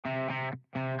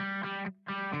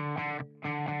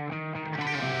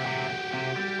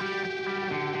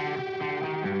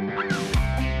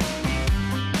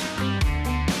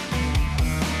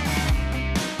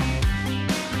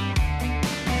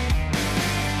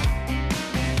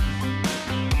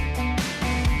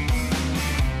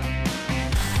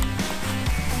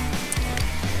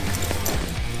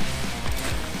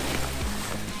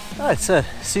Oh, it's a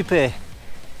Supair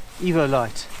EVO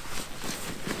LITE.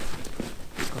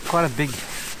 It's got quite a big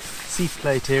seat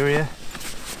plate area,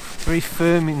 very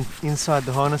firm inside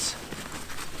the harness.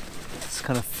 It's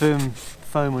kind of firm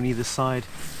foam on either side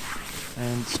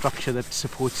and structure that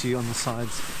supports you on the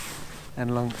sides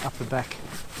and along up the back.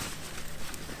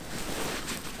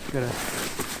 Got a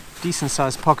decent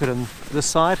sized pocket on this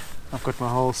side. I've got my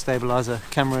whole stabilizer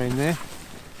camera in there,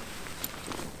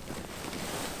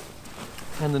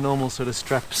 and the normal sort of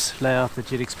straps layout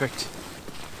that you'd expect.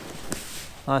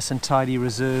 Nice and tidy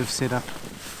reserve set up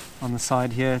on the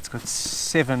side here. It's got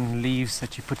 7 leaves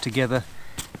that you put together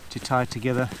to tie it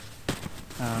together.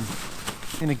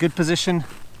 In a good position,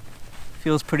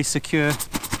 feels pretty secure,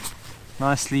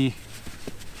 nicely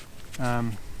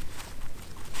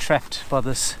trapped by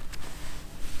this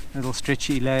little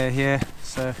stretchy layer here,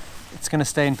 so it's going to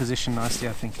stay in position nicely,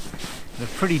 I think. A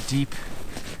pretty deep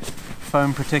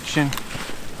foam protection,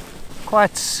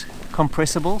 quite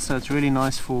compressible, so it's really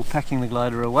nice for packing the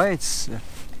glider away. It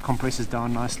compresses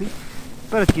down nicely,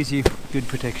 but it gives you good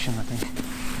protection, I think.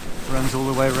 It runs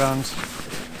all the way around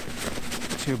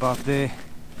to about there,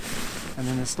 and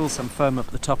then there's still some foam up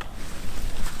the top,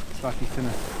 slightly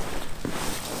thinner.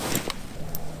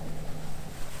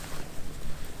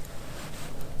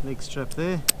 Leg strap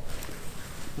there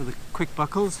with the quick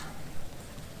buckles.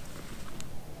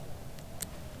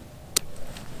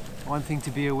 One thing to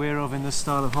be aware of in this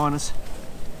style of harness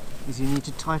is you need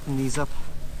to tighten these up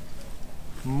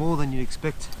more than you'd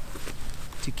expect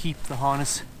to keep the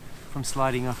harness from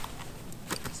sliding up.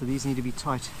 So these need to be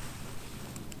tight.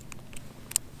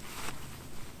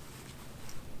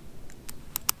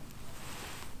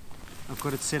 I've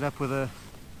got it set up with a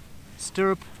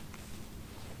stirrup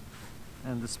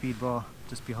and the speed bar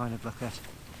just behind it like that.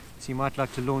 So you might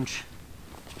like to launch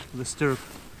with a stirrup.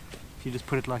 If you just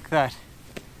put it like that,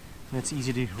 and it's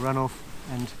easy to run off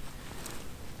and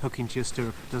hook into your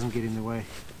stirrup, it doesn't get in the way.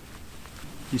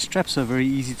 These straps are very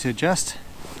easy to adjust.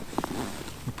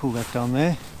 You pull that down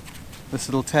there. This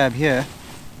little tab here,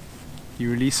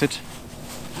 you release it,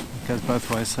 it goes both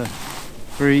ways, so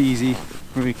very easy,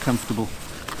 very comfortable.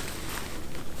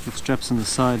 With straps on the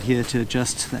side here to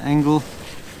adjust the angle,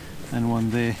 and one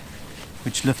there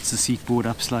which lifts the seat board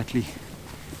up slightly,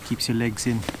 keeps your legs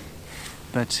in.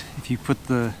 But if you put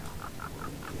the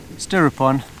stirrup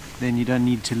on, then you don't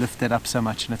need to lift that up so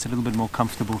much, and it's a little bit more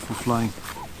comfortable for flying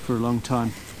for a long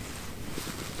time.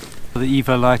 The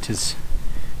EVO LITE is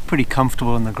pretty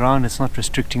comfortable on the ground. It's not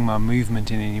restricting my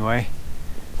movement in any way.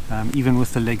 Even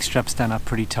with the leg straps done up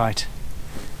pretty tight,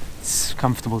 it's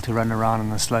comfortable to run around on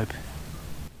the slope.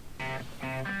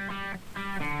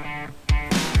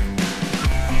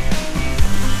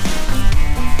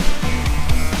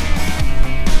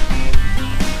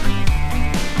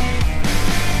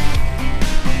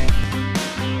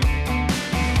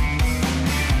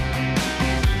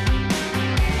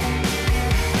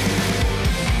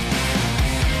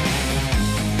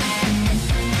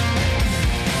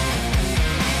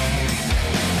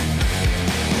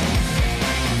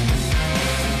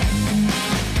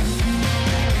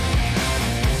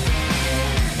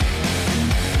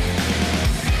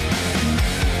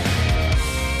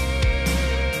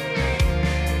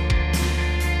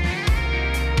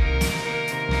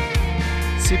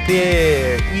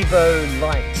 Supair EVO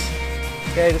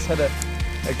LITE. Okay, just had a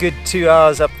good 2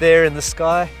 hours up there in the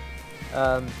sky.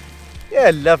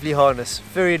 Yeah, lovely harness,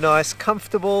 very nice,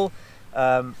 comfortable.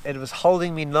 It was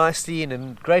holding me nicely in a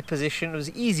great position. It was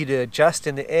easy to adjust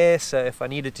in the air, so if I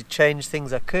needed to change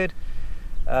things I could.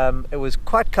 It was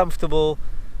quite comfortable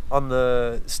on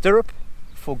the stirrup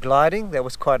for gliding. That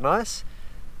was quite nice.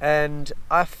 And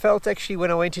I felt actually when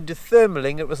I went into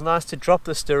thermaling, it was nice to drop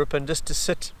the stirrup and just to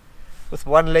sit with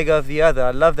one leg over the other.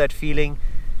 I love that feeling.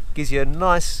 Gives you a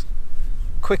nice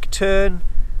quick turn,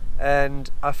 and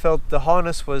I felt the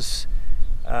harness was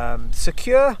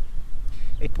secure.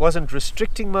 It wasn't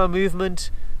restricting my movement,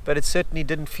 but it certainly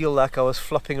didn't feel like I was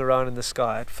flopping around in the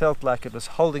sky. It felt like it was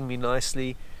holding me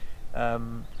nicely,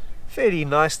 fairly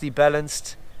nicely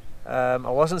balanced. I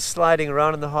wasn't sliding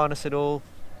around in the harness at all.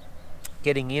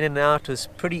 Getting in and out was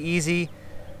pretty easy.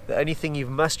 The only thing you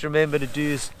must remember to do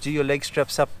is do your leg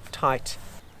straps up tight.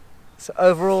 So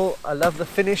overall, I love the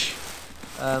finish.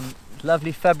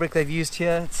 Lovely fabric they've used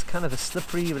here. It's kind of a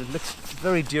slippery, but it looks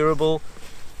very durable.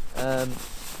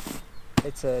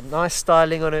 It's a nice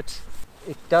styling on it.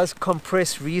 It does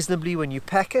compress reasonably when you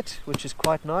pack it, which is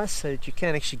quite nice, so that you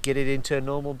can actually get it into a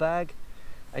normal bag.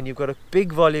 And you've got a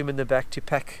big volume in the back to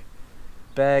pack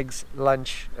bags,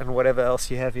 lunch, and whatever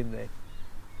else you have in there.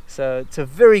 So it's a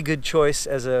very good choice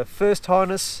as a first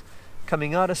harness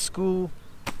coming out of school.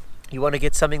 You want to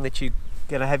get something that you're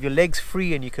going to have your legs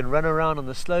free and you can run around on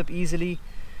the slope easily,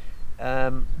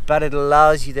 but it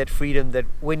allows you that freedom that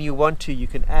when you want to, you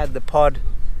can add the pod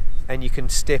and you can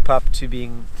step up to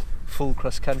being full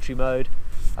cross-country mode.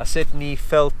 I certainly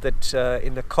felt that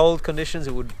in the cold conditions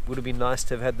it would have been nice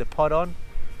to have had the pod on,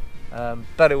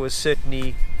 but it was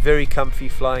certainly very comfy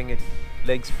flying it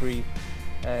legs free,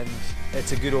 and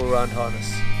it's a good all-round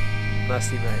harness,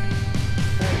 nicely made.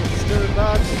 And steer it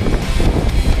back.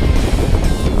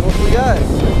 Off we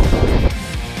go.